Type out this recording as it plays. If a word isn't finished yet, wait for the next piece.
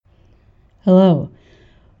Hello.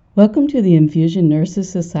 Welcome to the Infusion Nurses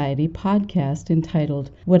Society podcast entitled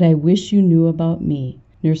What I Wish You Knew About Me,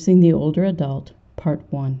 Nursing the Older Adult, Part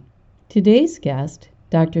 1. Today's guest,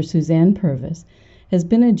 Dr. Suzanne Purvis, has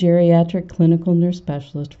been a geriatric clinical nurse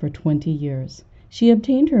specialist for 20 years. She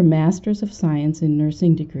obtained her Master's of Science in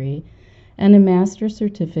Nursing degree and a Master's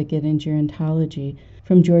Certificate in Gerontology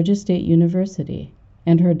from Georgia State University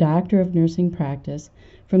and her Doctor of Nursing Practice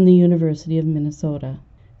from the University of Minnesota.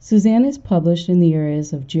 Suzanne is published in the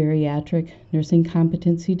areas of geriatric nursing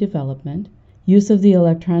competency development, use of the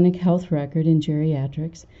electronic health record in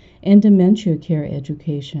geriatrics, and dementia care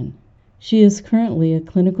education. She is currently a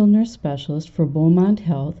clinical nurse specialist for Beaumont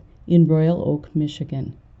Health in Royal Oak,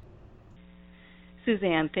 Michigan.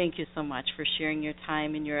 Suzanne, thank you so much for sharing your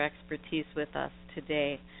time and your expertise with us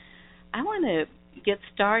today. I want to get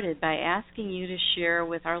started by asking you to share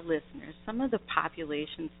with our listeners some of the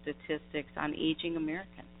population statistics on aging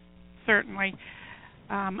Americans. Certainly.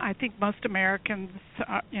 I think most Americans,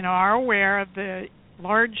 are aware of the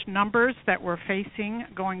large numbers that we're facing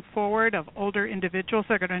going forward of older individuals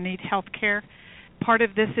that are going to need health care. Part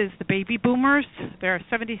of this is the baby boomers. There are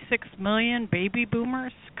 76 million baby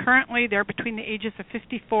boomers. Currently, they're between the ages of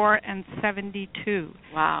 54 and 72.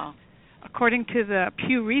 Wow. According to the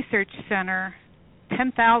Pew Research Center,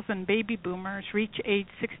 10,000 baby boomers reach age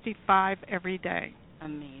 65 every day.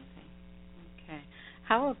 Amazing. Okay.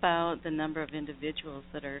 How about the number of individuals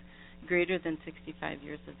that are greater than 65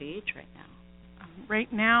 years of age right now?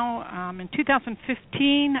 Right now, in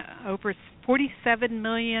 2015, over 47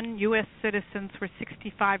 million U.S. citizens were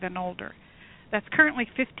 65 and older. That's currently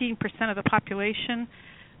 15% of the population.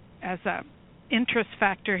 As a interest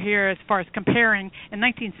factor here as far as comparing, in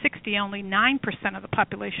 1960, only 9% of the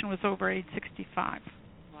population was over age 65.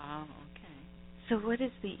 Wow, okay. So what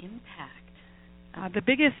is the impact? The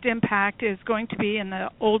biggest impact is going to be in the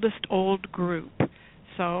oldest old group.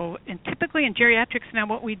 So, typically in geriatrics now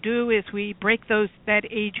what we do is we break that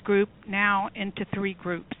age group now into three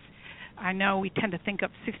groups. I know we tend to think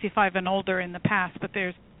of 65 and older in the past, but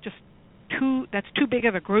there's just that's too big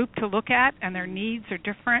of a group to look at, and their needs are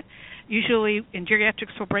different. Usually in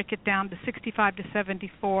geriatrics we'll break it down to 65 to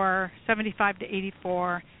 74, 75 to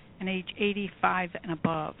 84, and age 85 and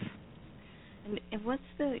above. And what's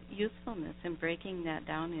the usefulness in breaking that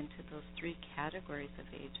down into those three categories of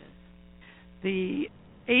ages? The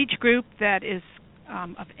age group that is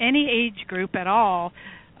of any age group at all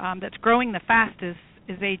that's growing the fastest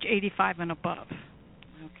is age 85 and above.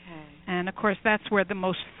 Okay. And, of course, that's where the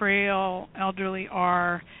most frail elderly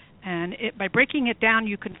are. And by breaking it down,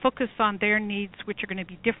 you can focus on their needs, which are going to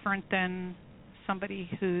be different than somebody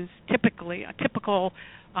who's a typical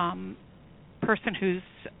person who's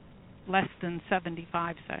less than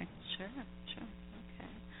 75, say. Sure. Okay.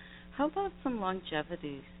 How about some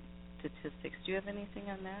longevity statistics? Do you have anything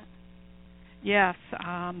on that? Yes.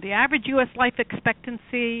 The average U.S. life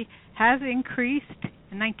expectancy has increased.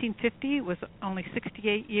 In 1950, it was only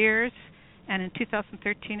 68 years, and in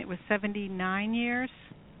 2013, it was 79 years.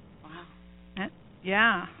 Wow.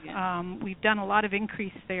 Yeah. We've done a lot of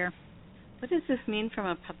increase there. What does this mean from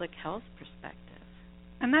a public health perspective?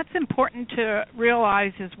 And that's important to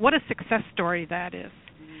realize is what a success story that is.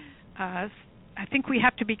 I think we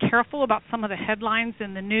have to be careful about some of the headlines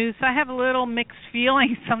in the news. I have a little mixed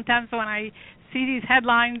feeling sometimes when I see these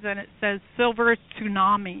headlines and it says silver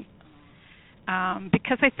tsunami.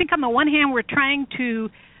 Because I think on the one hand we're trying to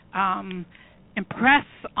impress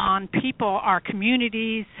on people, our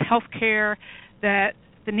communities, healthcare, that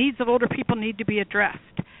the needs of older people need to be addressed.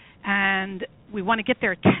 And we want to get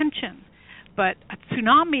their attention. But a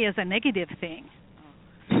tsunami is a negative thing.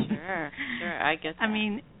 Oh, sure, I get that. I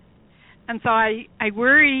mean, and so I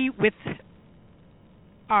worry with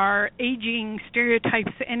our aging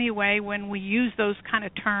stereotypes anyway when we use those kind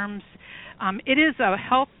of terms. It is a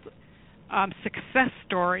health success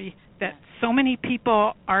story that so many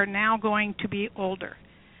people are now going to be older.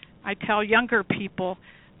 I tell younger people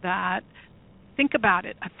that, think about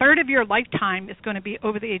it, a third of your lifetime is going to be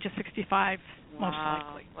over the age of 65, most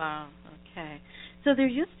likely. Wow, okay. So there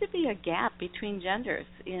used to be a gap between genders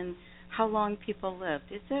in how long people lived.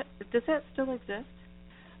 Does that still exist?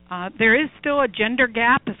 There is still a gender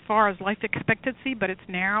gap as far as life expectancy, but it's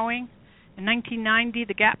narrowing. In 1990,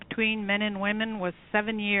 the gap between men and women was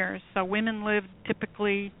 7 years. So women lived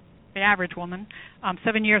typically, the average woman,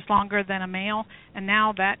 7 years longer than a male, and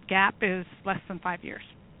now that gap is less than 5 years.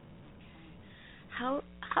 Okay.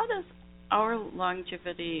 How does our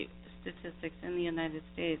longevity statistics in the United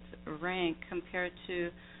States rank compared to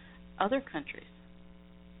other countries?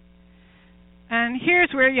 And here's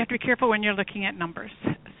where you have to be careful when you're looking at numbers.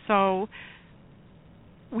 So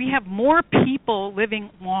we have more people living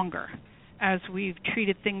longer as we've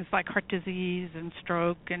treated things like heart disease and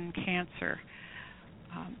stroke and cancer.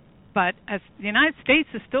 But as the United States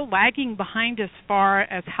is still lagging behind as far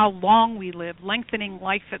as how long we live, lengthening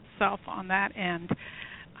life itself on that end.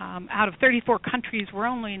 Out of 34 countries, we're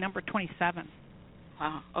only number 27.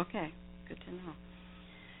 Wow, okay, good to know.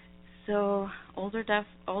 So older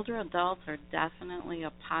adults are definitely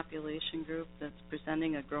a population group that's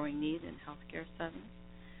presenting a growing need in healthcare settings.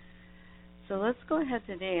 So let's go ahead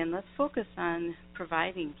today and let's focus on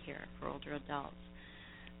providing care for older adults.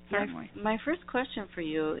 Certainly. My first question for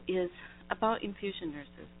you is about infusion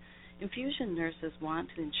nurses. Infusion nurses want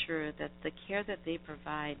to ensure that the care that they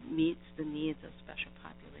provide meets the needs of special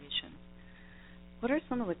populations. What are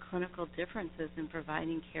some of the clinical differences in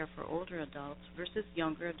providing care for older adults versus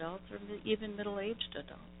younger adults or even middle-aged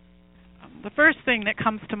adults? The first thing that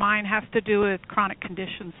comes to mind has to do with chronic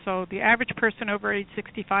conditions. So the average person over age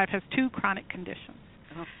 65 has 2 chronic conditions.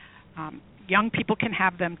 Oh. Young people can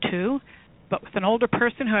have them too, but with an older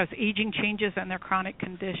person who has aging changes in their chronic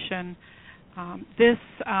condition, this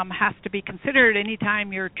has to be considered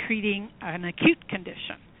anytime you're treating an acute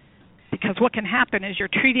condition. Because what can happen is you're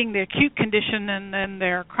treating the acute condition and then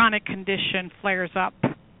their chronic condition flares up.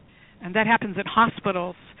 And that happens in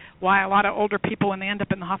hospitals. Why a lot of older people, when they end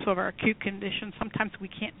up in the hospital for acute conditions, sometimes we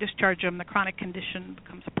can't discharge them. The chronic condition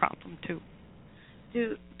becomes a problem too.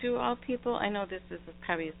 Do all people, I know this is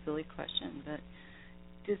probably a silly question, but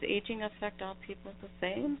does aging affect all people the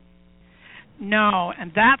same? No,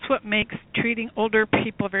 and that's what makes treating older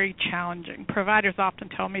people very challenging. Providers often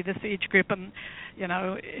tell me this age group, and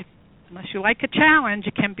unless you like a challenge,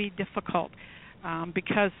 it can be difficult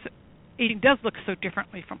because aging does look so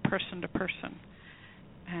differently from person to person.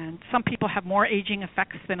 And some people have more aging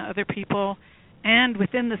effects than other people. And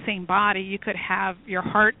within the same body, you could have your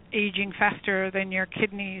heart aging faster than your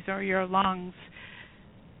kidneys or your lungs.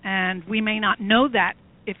 And we may not know that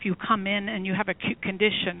if you come in and you have acute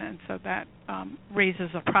condition, and so that raises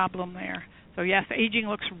a problem there. So yes, aging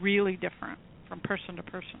looks really different from person to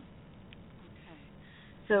person. Okay.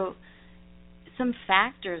 So some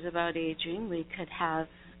factors about aging, we could have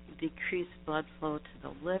decreased blood flow to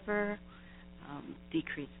the liver,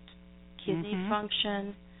 decreased kidney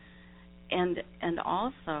function, and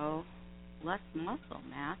also less muscle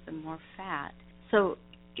mass and more fat. So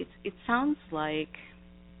it sounds like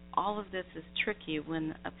all of this is tricky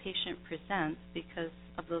when a patient presents because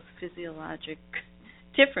of those physiologic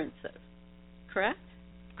differences, correct?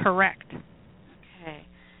 Correct. Okay.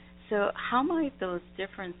 So how might those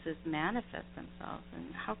differences manifest themselves,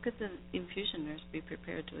 and how could the infusion nurse be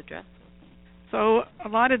prepared to address those things? So a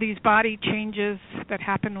lot of these body changes that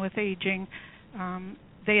happen with aging,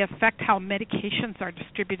 they affect how medications are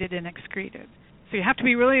distributed and excreted. So you have to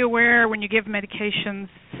be really aware when you give medications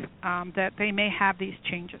that they may have these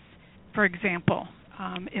changes. For example,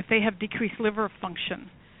 if they have decreased liver function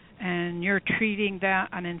and you're treating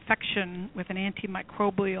an infection with an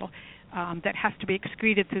antimicrobial that has to be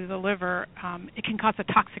excreted through the liver, it can cause a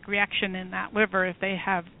toxic reaction in that liver if they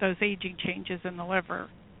have those aging changes in the liver.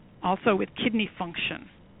 Also with kidney function,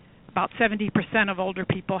 about 70% of older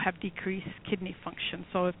people have decreased kidney function.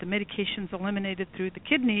 So if the medication's eliminated through the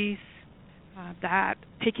kidneys, that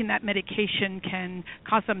taking that medication can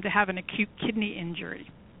cause them to have an acute kidney injury.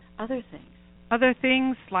 Other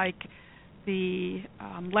things like the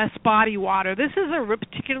less body water. This is a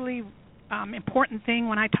particularly important thing.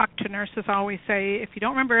 When I talk to nurses, I always say, if you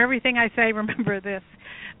don't remember everything I say, remember this.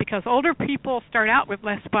 Because older people start out with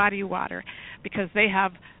less body water because they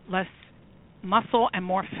have less muscle and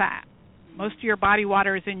more fat. Most of your body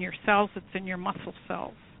water is in your cells, it's in your muscle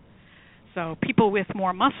cells. So people with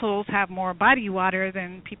more muscles have more body water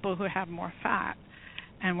than people who have more fat.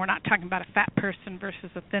 And we're not talking about a fat person versus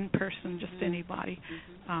a thin person, just anybody.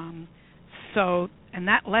 And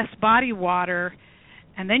that less body water,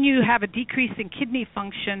 and then you have a decrease in kidney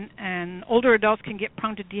function, and older adults can get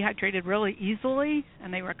prone to dehydrated really easily,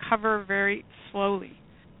 and they recover very slowly.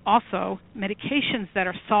 Also, medications that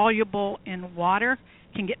are soluble in water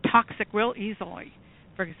can get toxic real easily.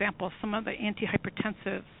 For example, some of the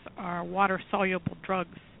antihypertensives are water-soluble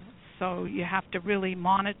drugs, so you have to really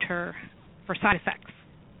monitor for side effects.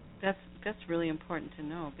 That's really important to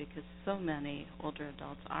know because so many older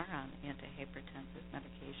adults are on antihypertensive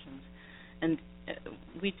medications, and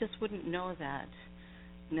we just wouldn't know that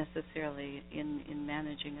necessarily in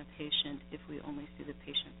managing a patient if we only see the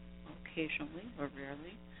patient occasionally or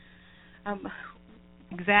rarely.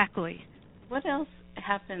 Exactly. What else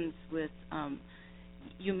happens with,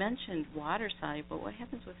 you mentioned water-soluble, what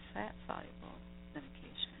happens with fat-soluble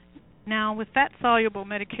medication? Now, with fat-soluble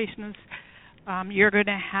medications, you're going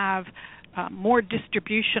to have more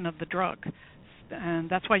distribution of the drug, and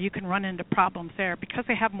that's why you can run into problems there because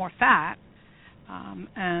they have more fat.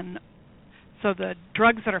 And so the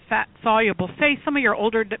drugs that are fat soluble, say some of your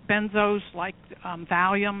older benzos like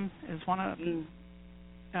Valium is one of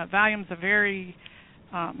Valium's a very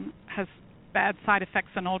has bad side effects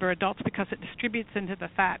in older adults because it distributes into the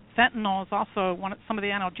fat. Fentanyl is also some of the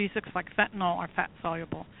analgesics like fentanyl are fat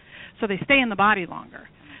soluble, so they stay in the body longer.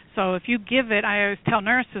 So if you give it, I always tell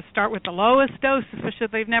nurses start with the lowest dose, especially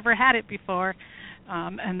if they've never had it before,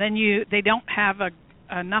 and then they don't have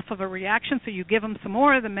enough of a reaction, so you give them some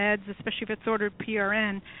more of the meds, especially if it's ordered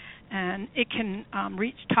PRN, and it can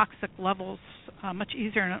reach toxic levels much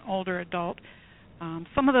easier in an older adult.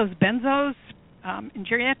 Some of those benzos, in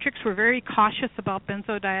geriatrics, we're very cautious about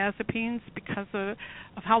benzodiazepines because of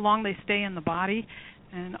how long they stay in the body,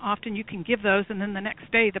 and often you can give those, and then the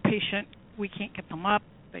next day the patient, we can't get them up,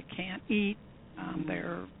 they can't eat,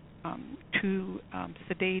 they're too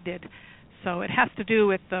sedated. So it has to do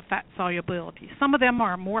with the fat solubility. Some of them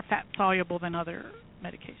are more fat soluble than other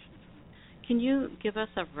medications. Can you give us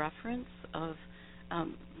a reference of,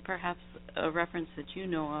 perhaps a reference that you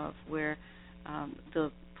know of where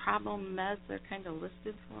the problem meds are kind of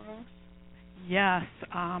listed for us? Yes.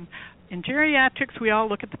 In geriatrics, we all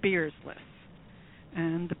look at the Beers list.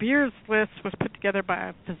 And the Beers list was put together by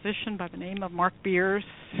a physician by the name of Mark Beers.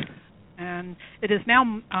 And it is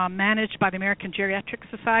now managed by the American Geriatric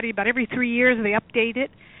Society. About every 3 years they update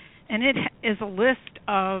it, and it is a list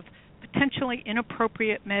of potentially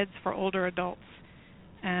inappropriate meds for older adults.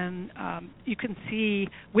 And you can see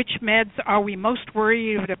which meds are we most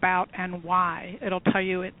worried about and why. It'll tell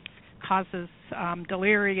you it causes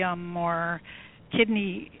delirium or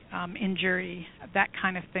kidney injury, that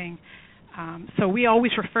kind of thing. So we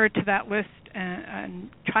always refer to that list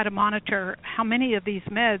and try to monitor how many of these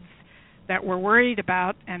meds that we're worried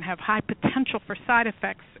about and have high potential for side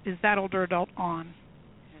effects is that older adult on.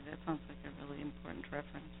 Okay, that sounds like a really important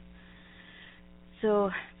reference.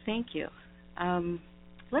 So thank you.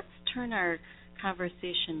 Let's turn our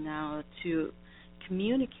conversation now to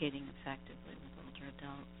communicating effectively with older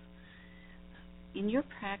adults. In your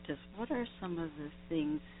practice, what are some of the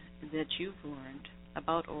things that you've learned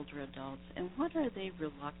about older adults, and what are they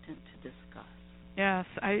reluctant to discuss? Yes,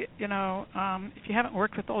 if you haven't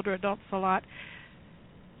worked with older adults a lot,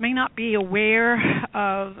 may not be aware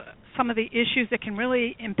of some of the issues that can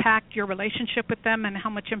really impact your relationship with them and how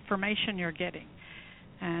much information you're getting.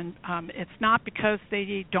 And it's not because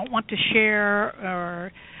they don't want to share,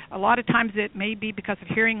 or a lot of times it may be because of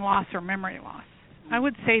hearing loss or memory loss. I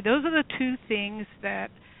would say those are the two things that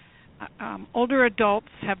older adults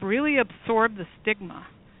have really absorbed the stigma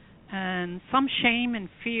and some shame and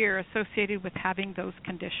fear associated with having those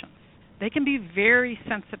conditions. They can be very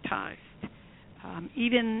sensitized.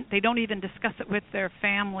 Even they don't even discuss it with their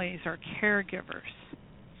families or caregivers.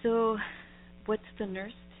 So what's the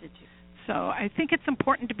nurse to do? So I think it's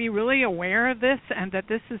important to be really aware of this and that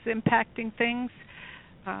this is impacting things.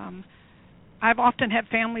 I've often had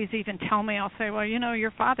families even tell me, I'll say, well,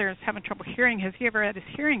 your father is having trouble hearing. Has he ever had his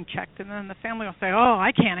hearing checked? And then the family will say, oh,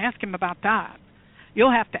 I can't ask him about that.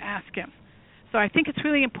 You'll have to ask him. So I think it's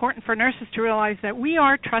really important for nurses to realize that we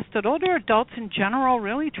are trusted. Older adults in general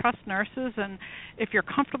really trust nurses, and if you're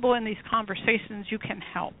comfortable in these conversations, you can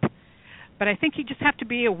help. But I think you just have to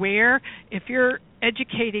be aware if you're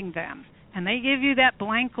educating them and they give you that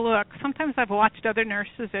blank look. Sometimes I've watched other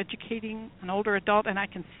nurses educating an older adult, and I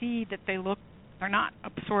can see that they're not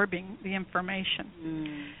absorbing the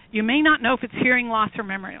information. You may not know if it's hearing loss or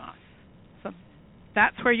memory loss. So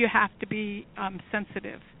that's where you have to be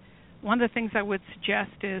sensitive. One of the things I would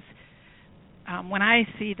suggest is when I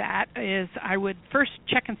see that is I would first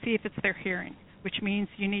check and see if it's their hearing, which means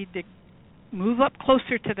you need to move up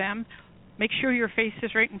closer to them, make sure your face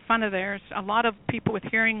is right in front of theirs. A lot of people with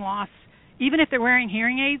hearing loss, even if they're wearing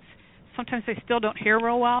hearing aids, sometimes they still don't hear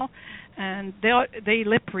real well, and they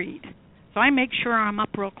lip read. So I make sure I'm up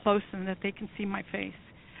real close and that they can see my face.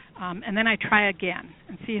 And then I try again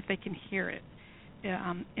and see if they can hear it.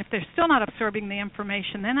 If they're still not absorbing the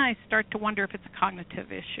information, then I start to wonder if it's a cognitive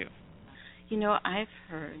issue. I've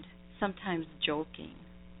heard sometimes joking,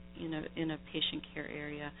 in a patient care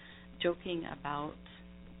area, joking about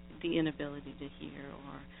the inability to hear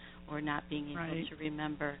or not being able to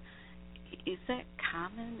remember. Is that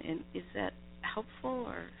common, and is that helpful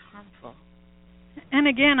or harmful? And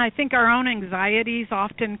again, I think our own anxieties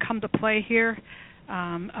often come to play here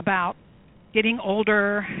about getting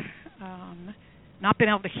older, not being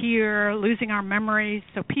able to hear, losing our memories.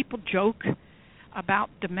 So people joke about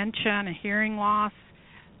dementia and hearing loss.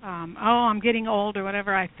 I'm getting old or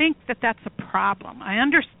whatever, I think that that's a problem. I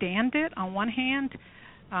understand it on one hand,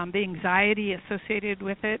 the anxiety associated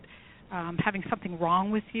with it, having something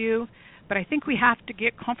wrong with you, but I think we have to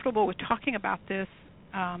get comfortable with talking about this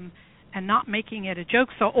and not making it a joke,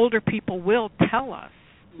 so older people will tell us.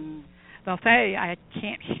 They'll say, I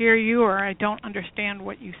can't hear you, or I don't understand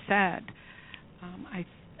what you said.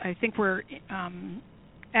 I think we're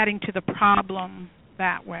adding to the problem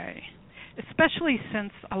that way, especially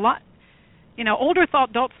since older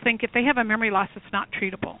adults think if they have a memory loss, it's not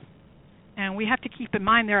treatable. And we have to keep in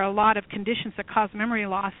mind there are a lot of conditions that cause memory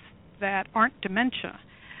loss that aren't dementia.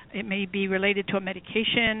 It may be related to a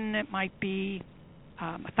medication, it might be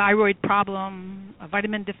a thyroid problem, a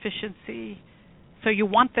vitamin deficiency. So you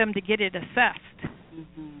want them to get it assessed.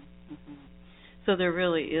 So there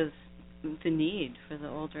really is the need for the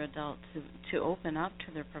older adult to open up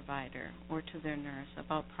to their provider or to their nurse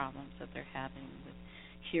about problems that they're having with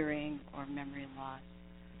hearing or memory loss.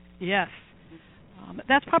 Yes.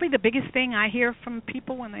 That's probably the biggest thing I hear from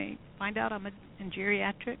people when they find out I'm in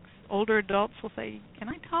geriatrics. Older adults will say, can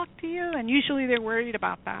I talk to you? And usually they're worried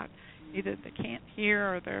about that. Either they can't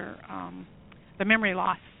hear or the memory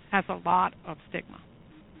loss has a lot of stigma.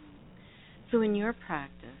 So in your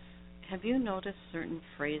practice, have you noticed certain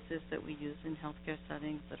phrases that we use in healthcare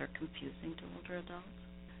settings that are confusing to older adults?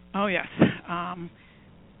 Oh, yes.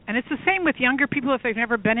 And it's the same with younger people. If they've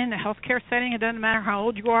never been in a healthcare setting, it doesn't matter how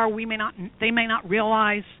old you are, they may not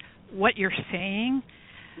realize what you're saying.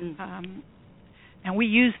 And we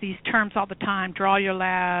use these terms all the time: draw your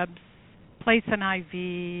labs, place an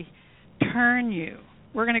IV, turn you.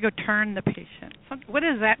 We're going to go turn the patient. So what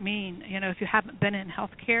does that mean, if you haven't been in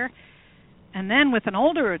healthcare? And then with an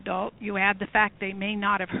older adult, you add the fact they may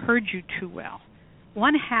not have heard you too well.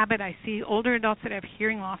 One habit I see older adults that have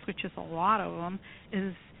hearing loss, which is a lot of them,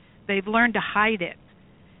 is they've learned to hide it.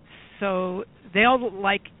 So they'll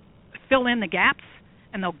fill in the gaps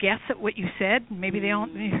and they'll guess at what you said. Maybe they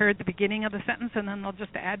only heard the beginning of the sentence and then they'll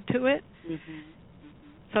just add to it.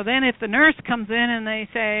 So then if the nurse comes in and they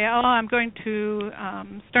say, I'm going to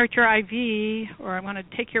start your IV, or I'm going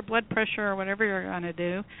to take your blood pressure, or whatever you're going to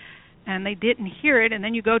do, and they didn't hear it, and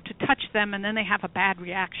then you go to touch them and then they have a bad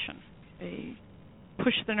reaction. They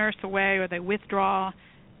push the nurse away or they withdraw,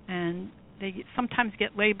 and they sometimes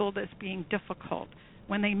get labeled as being difficult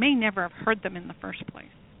when they may never have heard them in the first place.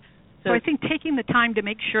 So I think taking the time to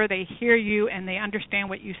make sure they hear you and they understand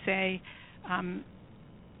what you say,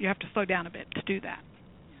 you have to slow down a bit to do that.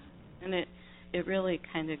 And it really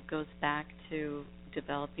kind of goes back to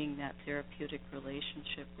developing that therapeutic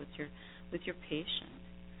relationship with your patient.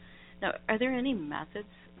 Now, are there any methods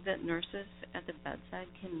that nurses at the bedside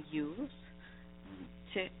can use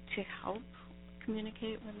to help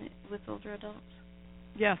communicate with older adults?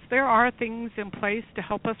 Yes, there are things in place to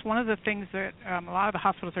help us. One of the things that a lot of the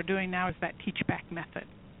hospitals are doing now is that teach-back method.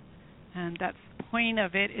 And that's the point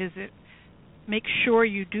of it, is it make sure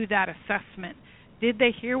you do that assessment. Did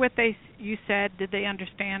they hear what you said? Did they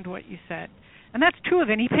understand what you said? And that's true of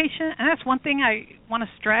any patient. And that's one thing I want to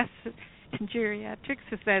stress in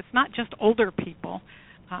geriatrics, is that it's not just older people.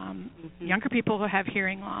 Younger people who have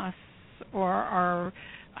hearing loss or are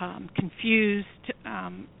confused.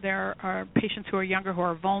 There are patients who are younger who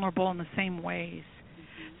are vulnerable in the same ways.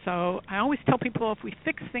 So I always tell people, if we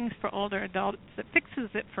fix things for older adults, it fixes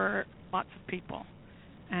it for lots of people.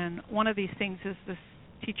 And one of these things is this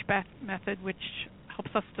teach-back method, which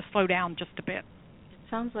helps us to slow down just a bit. It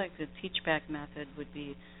sounds like the teach-back method would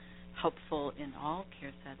be helpful in all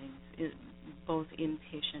care settings, both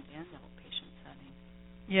inpatient and outpatient settings.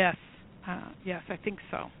 Yes, I think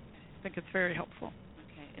so. I think it's very helpful.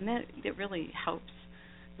 Okay, and that it really helps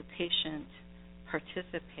the patient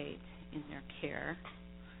participate in their care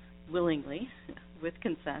willingly, with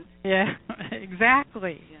consent. Yeah,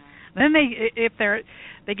 exactly. Yeah. Then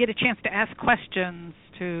they get a chance to ask questions.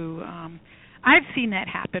 I've seen that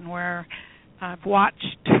happen where I've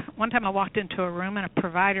watched. One time I walked into a room and a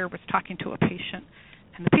provider was talking to a patient,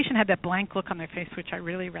 and the patient had that blank look on their face, which I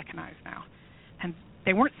really recognize now. And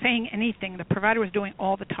they weren't saying anything. The provider was doing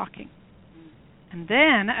all the talking. And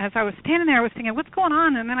then, as I was standing there, I was thinking, what's going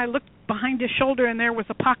on? And then I looked behind his shoulder, and there was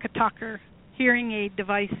a pocket talker hearing aid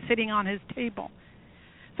device sitting on his table.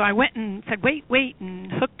 So I went and said, wait,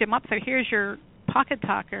 and hooked him up. So here's your pocket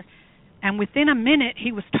talker. And within a minute,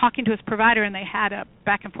 he was talking to his provider, and they had a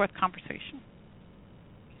back-and-forth conversation.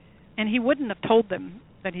 And he wouldn't have told them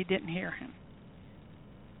that he didn't hear him.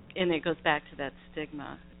 And it goes back to that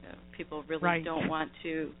stigma. People really don't want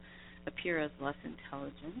to appear as less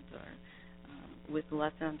intelligent or with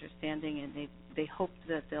less understanding, and they hope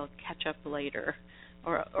that they'll catch up later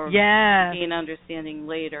or yes, gain understanding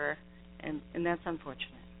later, and that's unfortunate.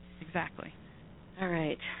 exactly. All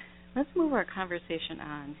right, let's move our conversation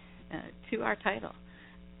on to our title,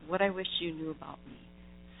 What I Wish You Knew About Me.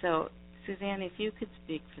 So, Suzanne, if you could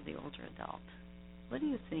speak for the older adult, what do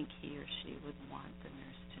you think he or she would want the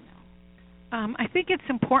nurse to know? I think it's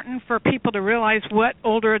important for people to realize what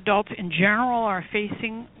older adults in general are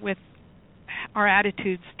facing with our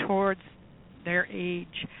attitudes towards their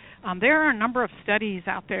age. There are a number of studies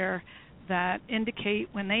out there that indicate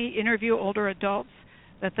when they interview older adults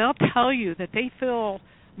that they'll tell you that they feel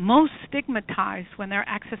most stigmatized when they're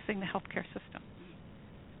accessing the healthcare system.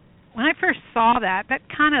 When I first saw that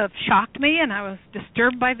kind of shocked me, and I was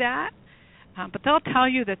disturbed by that. But they'll tell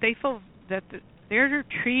you that they feel that they're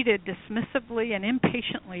treated dismissively and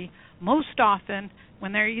impatiently most often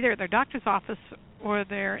when they're either at their doctor's office or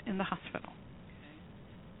they're in the hospital.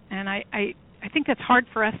 And I think that's hard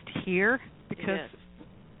for us to hear because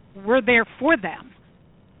we're there for them.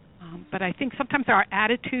 But I think sometimes our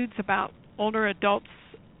attitudes about older adults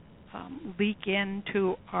leak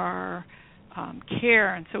into our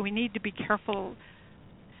care, and so we need to be careful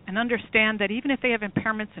and understand that even if they have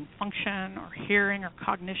impairments in function or hearing or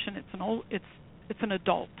cognition, it's an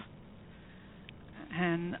adult,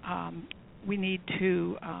 and we need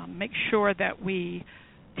to make sure that we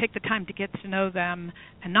take the time to get to know them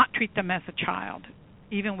and not treat them as a child,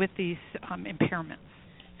 even with these impairments.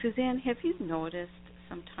 Suzanne, have you noticed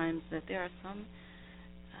sometimes that there are some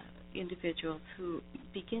individuals who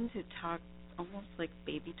begin to talk almost like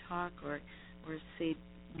baby talk or say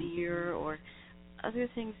dear or other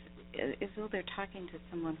things as though they're talking to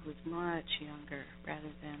someone who's much younger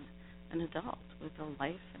rather than an adult with a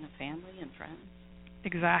life and a family and friends?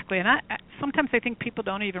 Exactly, and sometimes I think people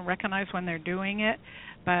don't even recognize when they're doing it,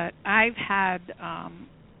 but I've had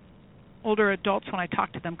older adults, when I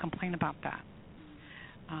talk to them, complain about that.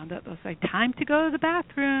 That they'll say, time to go to the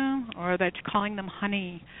bathroom, or they're calling them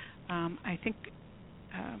honey. I think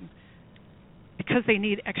because they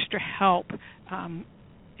need extra help,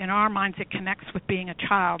 in our minds it connects with being a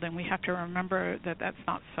child, and we have to remember that that's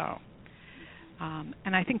not so.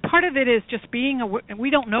 And I think part of it is just being we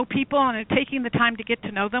don't know people, and taking the time to get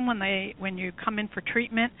to know them when you come in for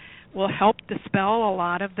treatment will help dispel a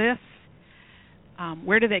lot of this.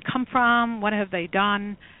 Where do they come from? What have they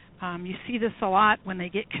done? You see this a lot when they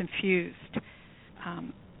get confused.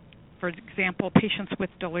 For example, patients with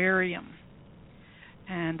delirium,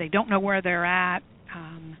 and they don't know where they're at.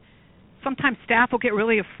 Sometimes staff will get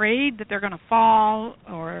really afraid that they're going to fall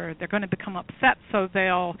or they're going to become upset, so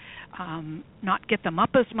they'll not get them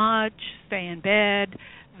up as much, stay in bed.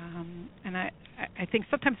 And I think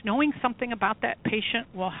sometimes knowing something about that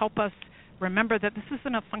patient will help us remember that this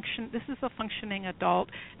is a functioning adult,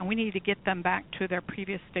 and we need to get them back to their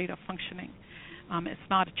previous state of functioning. It's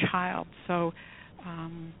not a child. So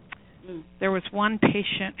there was one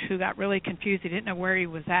patient who got really confused. He didn't know where he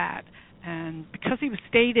was at. And because he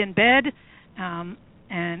stayed in bed,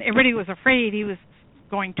 and everybody was afraid he was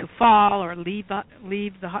going to fall or leave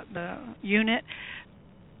the unit,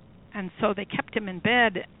 and so they kept him in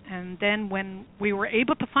bed. And then when we were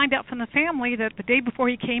able to find out from the family that the day before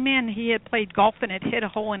he came in, he had played golf and had hit a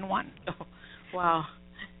hole-in-one. Oh, wow.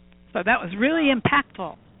 So that was really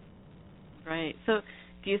impactful. Right. So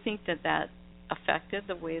do you think that affected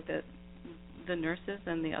the way that the nurses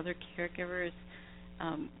and the other caregivers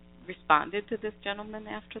responded to this gentleman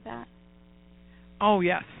after that? Oh,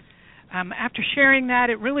 yes. After sharing that,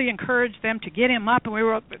 it really encouraged them to get him up,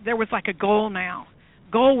 and there was like a goal now.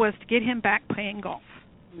 Goal was to get him back playing golf.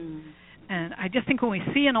 And I just think when we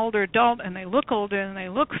see an older adult and they look older and they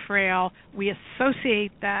look frail, we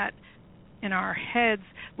associate that in our heads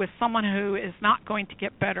with someone who is not going to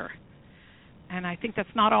get better. And I think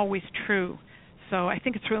that's not always true. So I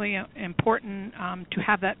think it's really important to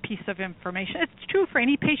have that piece of information. It's true for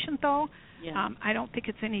any patient, though. Yeah. I don't think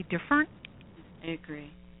it's any different. I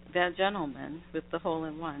agree. That gentleman with the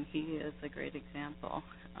hole-in-one, he is a great example.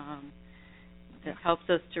 That helps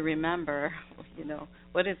us to remember,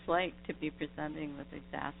 what it's like to be presenting with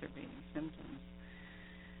exacerbating symptoms.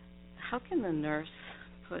 How can the nurse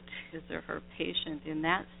put his or her patient in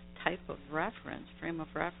that type of frame of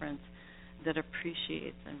reference, that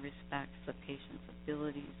appreciates and respects the patient's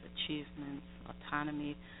abilities, achievements,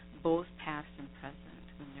 autonomy, both past and present,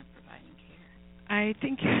 when they're providing care? I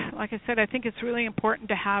think, like I said, it's really important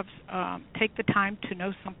to have take the time to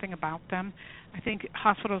know something about them. I think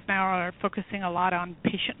hospitals now are focusing a lot on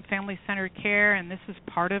patient and family-centered care, and this is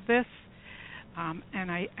part of this. And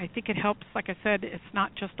I think it helps, like I said, it's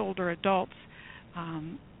not just older adults.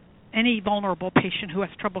 any vulnerable patient who has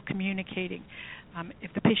trouble communicating.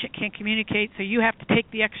 If the patient can't communicate, so you have to take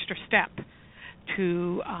the extra step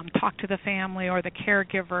to talk to the family or the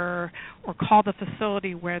caregiver or call the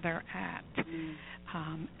facility where they're at,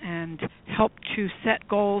 and help to set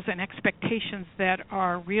goals and expectations that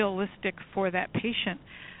are realistic for that patient,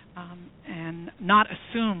 and not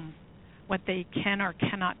assume what they can or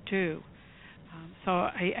cannot do. So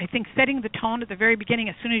I think setting the tone at the very beginning,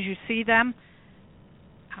 as soon as you see them,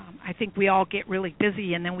 I think we all get really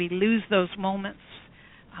busy, and then we lose those moments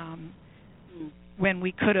when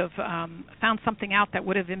we could have found something out that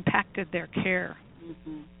would have impacted their care.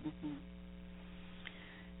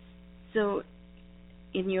 So,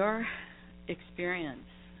 in your experience,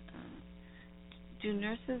 do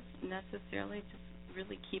nurses necessarily just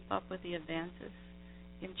really keep up with the advances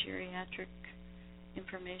in geriatric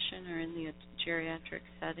information or in the geriatric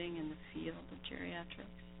setting in the field of geriatrics?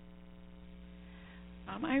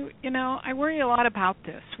 I worry a lot about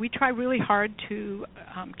this. We try really hard to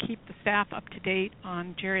keep the staff up to date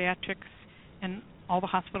on geriatrics in all the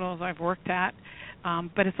hospitals I've worked at,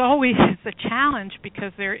 but it's always a challenge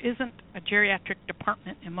because there isn't a geriatric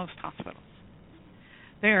department in most hospitals.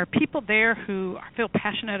 There are people there who feel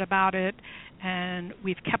passionate about it, and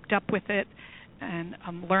we've kept up with it and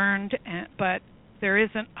learned, but there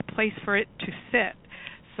isn't a place for it to sit.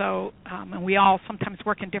 So, and we all sometimes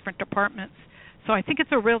work in different departments. So I think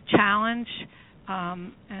it's a real challenge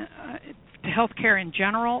to healthcare in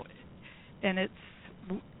general, and it's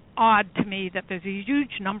odd to me that there's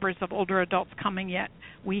huge numbers of older adults coming, yet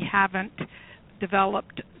we haven't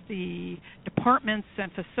developed the departments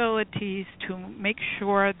and facilities to make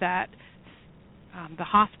sure that the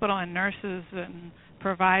hospital and nurses and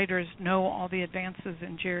providers know all the advances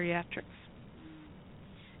in geriatrics.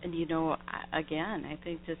 And again, I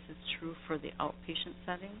think this is true for the outpatient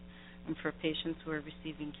setting and for patients who are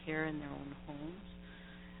receiving care in their own homes.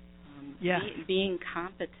 Yes. Being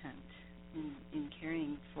competent in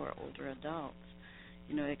caring for older adults,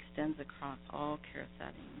 extends across all care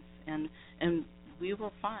settings. And we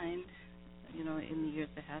will find, in the years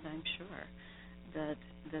ahead, I'm sure, that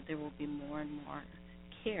there will be more and more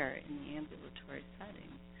care in the ambulatory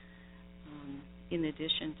setting, in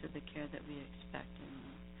addition to the care that we expect in the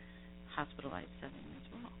hospitalized setting as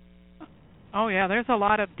well. Oh yeah, there's a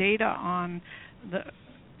lot of data on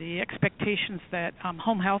the expectations that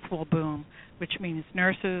home health will boom, which means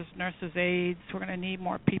nurses aides. We're going to need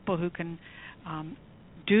more people who can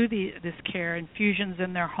do this care, infusions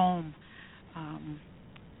in their home,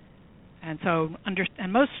 and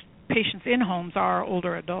most patients in homes are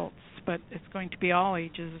older adults, but it's going to be all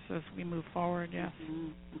ages as we move forward. Yes.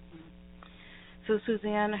 So,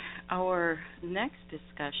 Suzanne, our next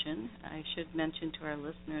discussion, I should mention to our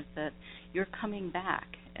listeners that you're coming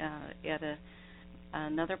back at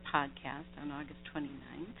another podcast on August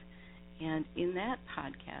 29th. And in that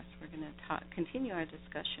podcast, we're going to continue our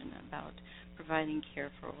discussion about providing care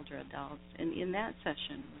for older adults. And in that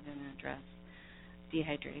session, we're going to address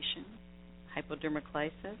dehydration,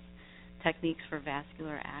 hypodermoclysis, techniques for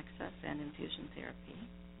vascular access, and infusion therapy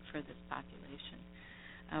for this population.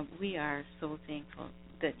 We are so thankful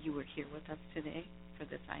that you were here with us today for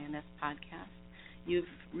this INS podcast. You've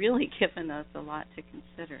really given us a lot to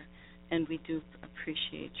consider, and we do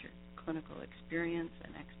appreciate your clinical experience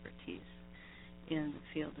and expertise in the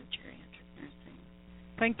field of geriatric nursing.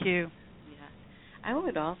 Thank you. Yes. I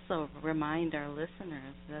would also remind our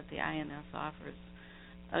listeners that the INS offers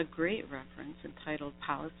a great reference entitled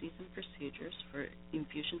Policies and Procedures for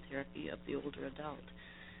Infusion Therapy of the Older Adult.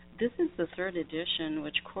 This is the third edition,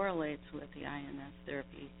 which correlates with the INS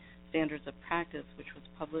Therapy Standards of Practice, which was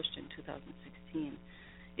published in 2016.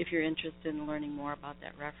 If you're interested in learning more about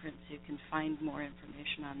that reference, you can find more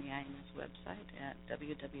information on the INS website at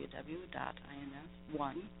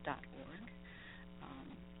www.ins1.org.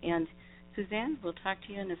 And Suzanne, we'll talk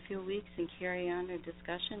to you in a few weeks and carry on our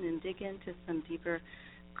discussion and dig into some deeper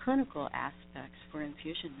clinical aspects for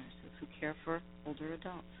infusion nurses who care for older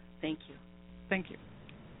adults. Thank you. Thank you.